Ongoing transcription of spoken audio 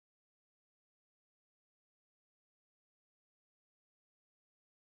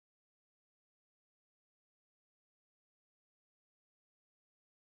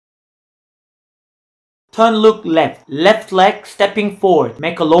Turn, look left. Left leg stepping forward.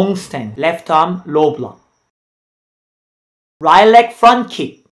 Make a long stance. Left arm low block. Right leg front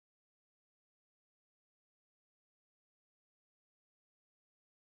kick.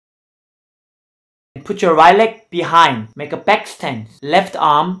 Put your right leg behind. Make a back stance. Left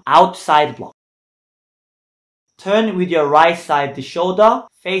arm outside block. Turn with your right side the shoulder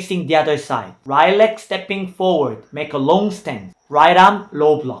facing the other side. Right leg stepping forward. Make a long stance. Right arm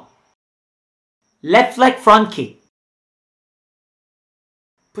low block. Left leg front kick.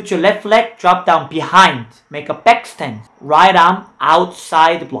 Put your left leg drop down behind. Make a back stance. Right arm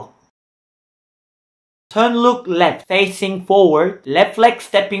outside block. Turn, look left, facing forward. Left leg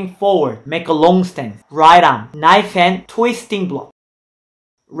stepping forward. Make a long stance. Right arm, knife hand, twisting block.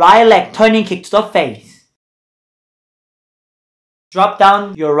 Right leg turning kick to the face. Drop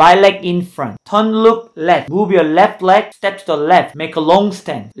down your right leg in front. Turn, look left. Move your left leg, step to the left. Make a long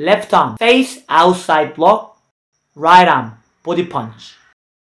stance. Left arm, face outside block. Right arm, body punch.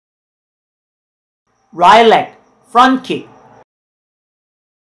 Right leg, front kick.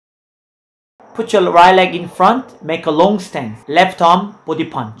 Put your right leg in front, make a long stance. Left arm, body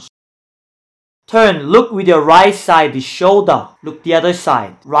punch. Turn, look with your right side, the shoulder. Look the other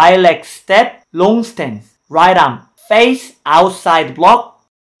side. Right leg step, long stance. Right arm, face, outside block.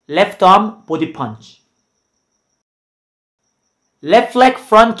 Left arm, body punch. Left leg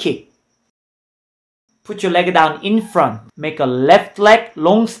front kick. Put your leg down in front. Make a left leg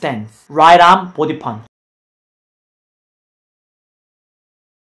long stance. Right arm, body punch.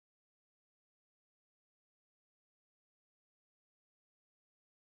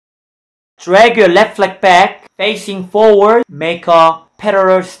 Drag your left leg back, facing forward, make a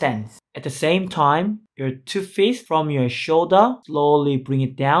parallel stance. At the same time, your 2 feet from your shoulder, slowly bring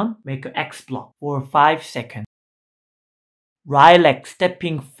it down, make an X block for 5 seconds. Right leg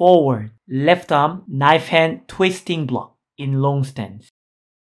stepping forward, left arm, knife hand, twisting block in long stance.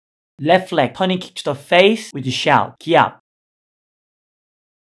 Left leg turning kick to the face with a shout, 기압.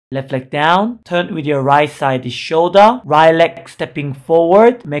 Left leg down, turn with your right side shoulder, right leg stepping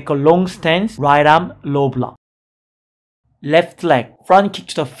forward, make a long stance, right arm low block. Left leg, front kick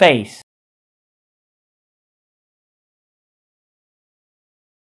to the face.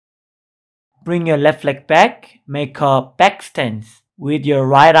 Bring your left leg back, make a back stance with your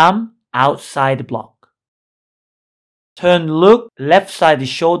right arm outside block. Turn, look, left side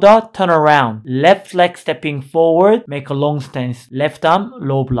shoulder, turn around. Left leg stepping forward, make a long stance. Left arm,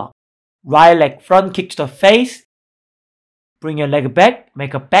 low block. Right leg, front kick to the face. Bring your leg back,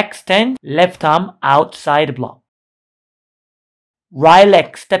 make a back stance. Left arm, outside block. Right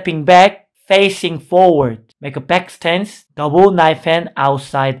leg stepping back, facing forward. Make a back stance, double knife hand,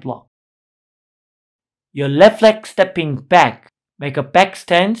 outside block. Your left leg stepping back, make a back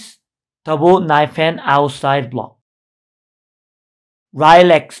stance, double knife hand, outside block. Right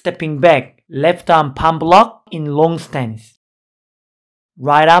leg stepping back, left arm palm block in long stance.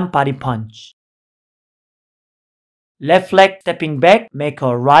 Right arm body punch. Left leg stepping back, make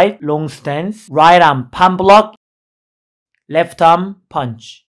a right long stance. Right arm palm block, left arm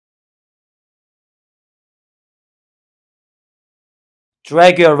punch.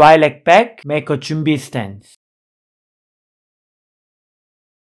 Drag your right leg back, make a 준비 stance.